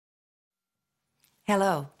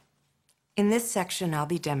Hello. In this section, I'll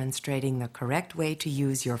be demonstrating the correct way to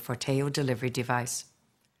use your Forteo delivery device.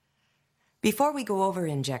 Before we go over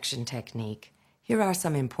injection technique, here are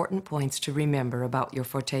some important points to remember about your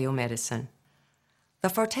Forteo medicine. The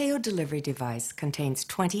Forteo delivery device contains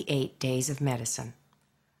 28 days of medicine.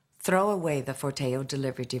 Throw away the Forteo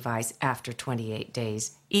delivery device after 28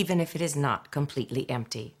 days, even if it is not completely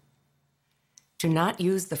empty. Do not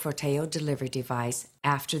use the Forteo delivery device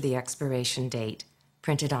after the expiration date,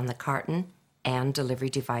 printed on the carton and delivery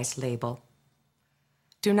device label.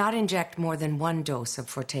 Do not inject more than one dose of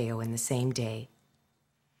Forteo in the same day.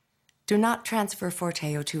 Do not transfer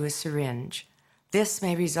Forteo to a syringe. This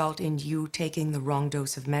may result in you taking the wrong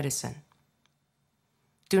dose of medicine.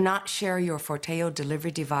 Do not share your Forteo delivery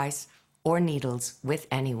device or needles with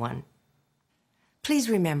anyone. Please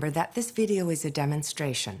remember that this video is a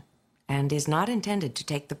demonstration and is not intended to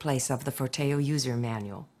take the place of the Forteo user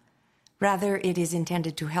manual. Rather, it is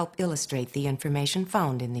intended to help illustrate the information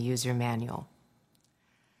found in the user manual.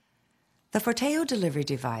 The Forteo delivery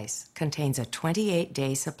device contains a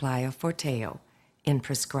 28-day supply of Forteo in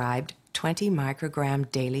prescribed 20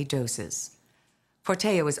 microgram daily doses.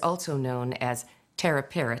 Forteo is also known as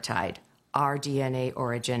teriparatide, rDNA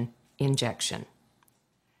origin injection.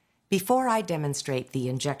 Before I demonstrate the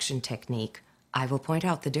injection technique, I will point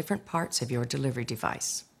out the different parts of your delivery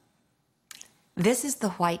device. This is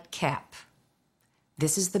the white cap.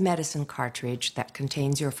 This is the medicine cartridge that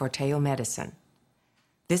contains your Forteo medicine.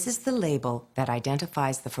 This is the label that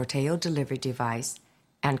identifies the Forteo delivery device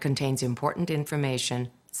and contains important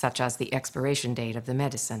information such as the expiration date of the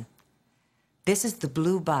medicine. This is the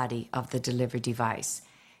blue body of the delivery device.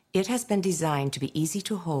 It has been designed to be easy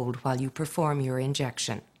to hold while you perform your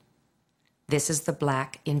injection. This is the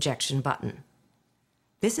black injection button.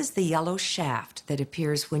 This is the yellow shaft that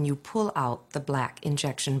appears when you pull out the black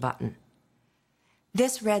injection button.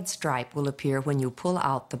 This red stripe will appear when you pull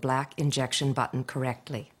out the black injection button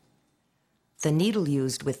correctly. The needle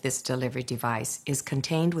used with this delivery device is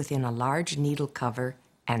contained within a large needle cover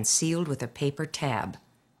and sealed with a paper tab.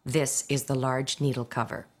 This is the large needle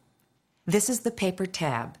cover. This is the paper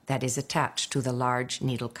tab that is attached to the large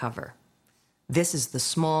needle cover. This is the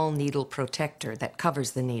small needle protector that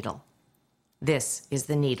covers the needle. This is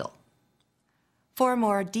the needle. For a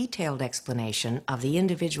more detailed explanation of the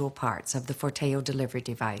individual parts of the Forteo delivery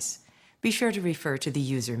device, be sure to refer to the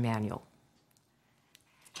user manual.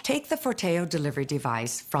 Take the Forteo delivery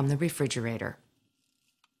device from the refrigerator.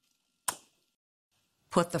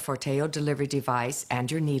 Put the Forteo delivery device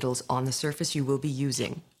and your needles on the surface you will be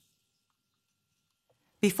using.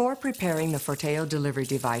 Before preparing the Forteo delivery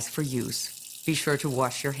device for use, be sure to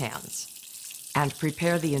wash your hands and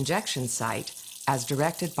prepare the injection site as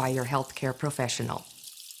directed by your healthcare professional.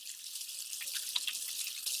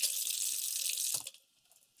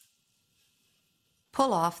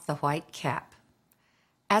 Pull off the white cap.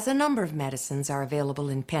 As a number of medicines are available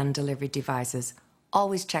in pen delivery devices,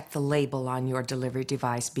 always check the label on your delivery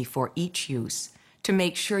device before each use to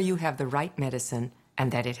make sure you have the right medicine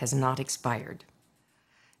and that it has not expired.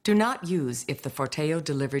 Do not use if the Forteo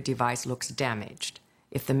delivery device looks damaged,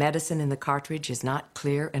 if the medicine in the cartridge is not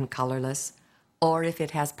clear and colorless, or if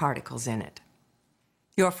it has particles in it.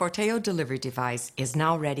 Your Forteo delivery device is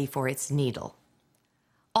now ready for its needle.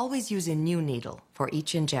 Always use a new needle for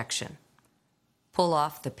each injection. Pull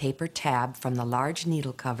off the paper tab from the large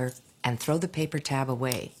needle cover and throw the paper tab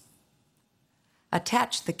away.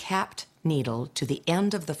 Attach the capped needle to the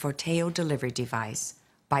end of the Forteo delivery device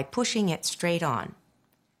by pushing it straight on.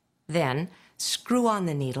 Then, screw on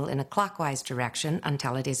the needle in a clockwise direction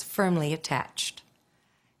until it is firmly attached.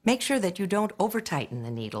 Make sure that you don't over-tighten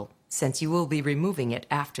the needle, since you will be removing it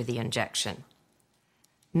after the injection.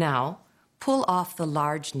 Now, pull off the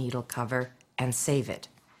large needle cover and save it.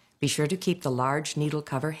 Be sure to keep the large needle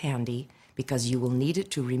cover handy because you will need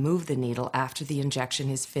it to remove the needle after the injection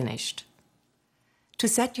is finished. To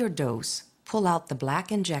set your dose, pull out the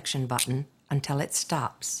black injection button until it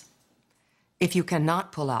stops. If you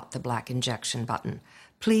cannot pull out the black injection button,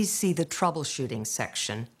 please see the troubleshooting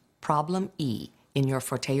section, Problem E, in your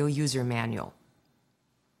Forteo user manual.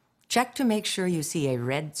 Check to make sure you see a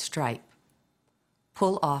red stripe.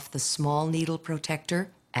 Pull off the small needle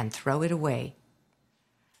protector and throw it away.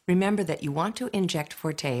 Remember that you want to inject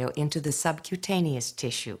Forteo into the subcutaneous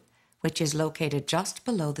tissue, which is located just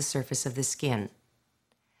below the surface of the skin.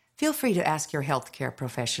 Feel free to ask your healthcare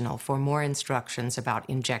professional for more instructions about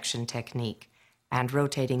injection technique and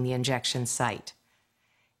rotating the injection site.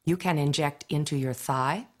 You can inject into your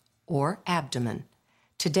thigh or abdomen.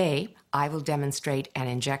 Today, I will demonstrate an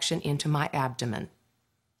injection into my abdomen.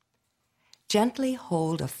 Gently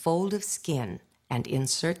hold a fold of skin and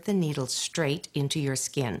insert the needle straight into your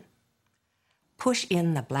skin. Push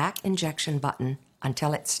in the black injection button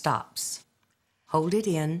until it stops. Hold it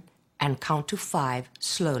in and count to 5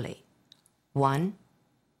 slowly. 1,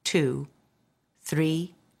 2,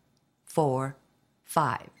 3, 4,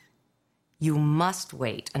 5. You must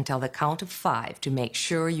wait until the count of 5 to make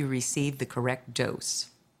sure you receive the correct dose.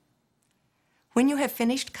 When you have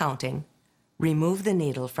finished counting, remove the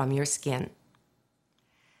needle from your skin.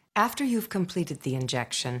 After you've completed the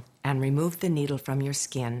injection and removed the needle from your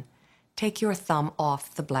skin, take your thumb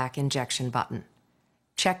off the black injection button.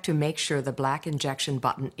 Check to make sure the black injection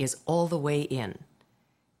button is all the way in.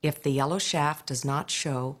 If the yellow shaft does not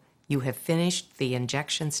show, you have finished the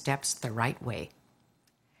injection steps the right way.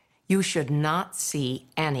 You should not see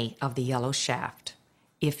any of the yellow shaft.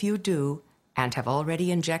 If you do, and have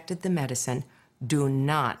already injected the medicine, do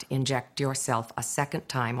not inject yourself a second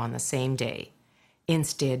time on the same day.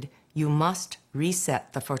 Instead, you must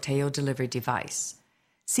reset the Forteo delivery device.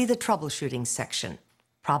 See the troubleshooting section,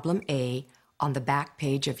 Problem A, on the back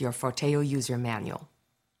page of your Forteo user manual.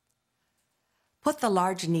 Put the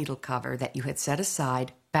large needle cover that you had set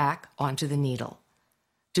aside back onto the needle.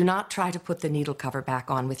 Do not try to put the needle cover back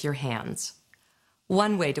on with your hands.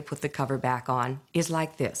 One way to put the cover back on is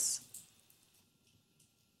like this.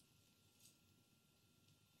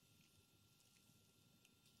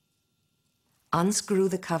 Unscrew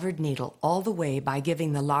the covered needle all the way by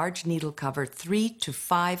giving the large needle cover 3 to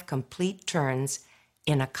 5 complete turns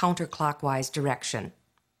in a counterclockwise direction.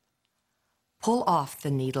 Pull off the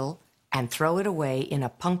needle and throw it away in a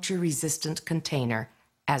puncture-resistant container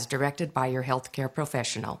as directed by your healthcare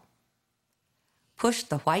professional. Push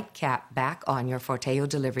the white cap back on your Forteo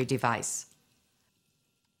delivery device.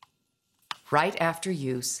 Right after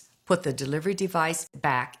use, put the delivery device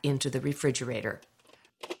back into the refrigerator.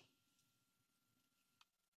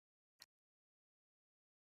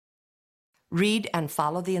 Read and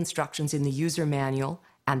follow the instructions in the user manual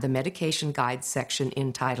and the medication guide section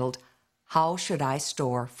entitled, How Should I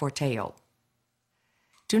Store Forteo?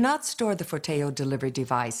 Do not store the Forteo delivery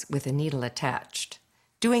device with a needle attached.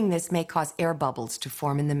 Doing this may cause air bubbles to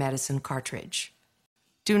form in the medicine cartridge.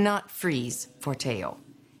 Do not freeze Forteo.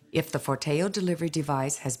 If the Forteo delivery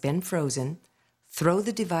device has been frozen, throw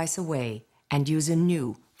the device away and use a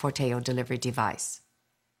new Forteo delivery device.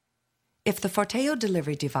 If the Forteo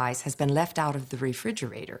delivery device has been left out of the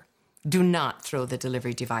refrigerator, do not throw the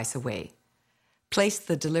delivery device away. Place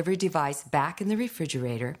the delivery device back in the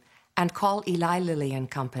refrigerator and call Eli Lilly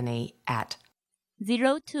and Company at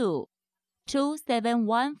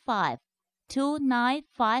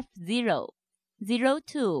 02-2715-2950,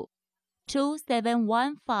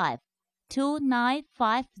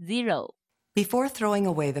 02-2715-2950. Before throwing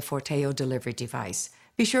away the Forteo delivery device,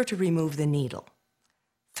 be sure to remove the needle.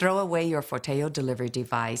 Throw away your Forteo delivery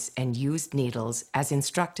device and used needles as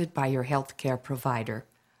instructed by your healthcare provider,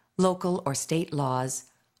 local or state laws,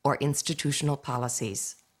 or institutional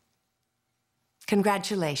policies.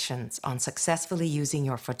 Congratulations on successfully using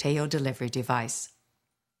your Forteo delivery device.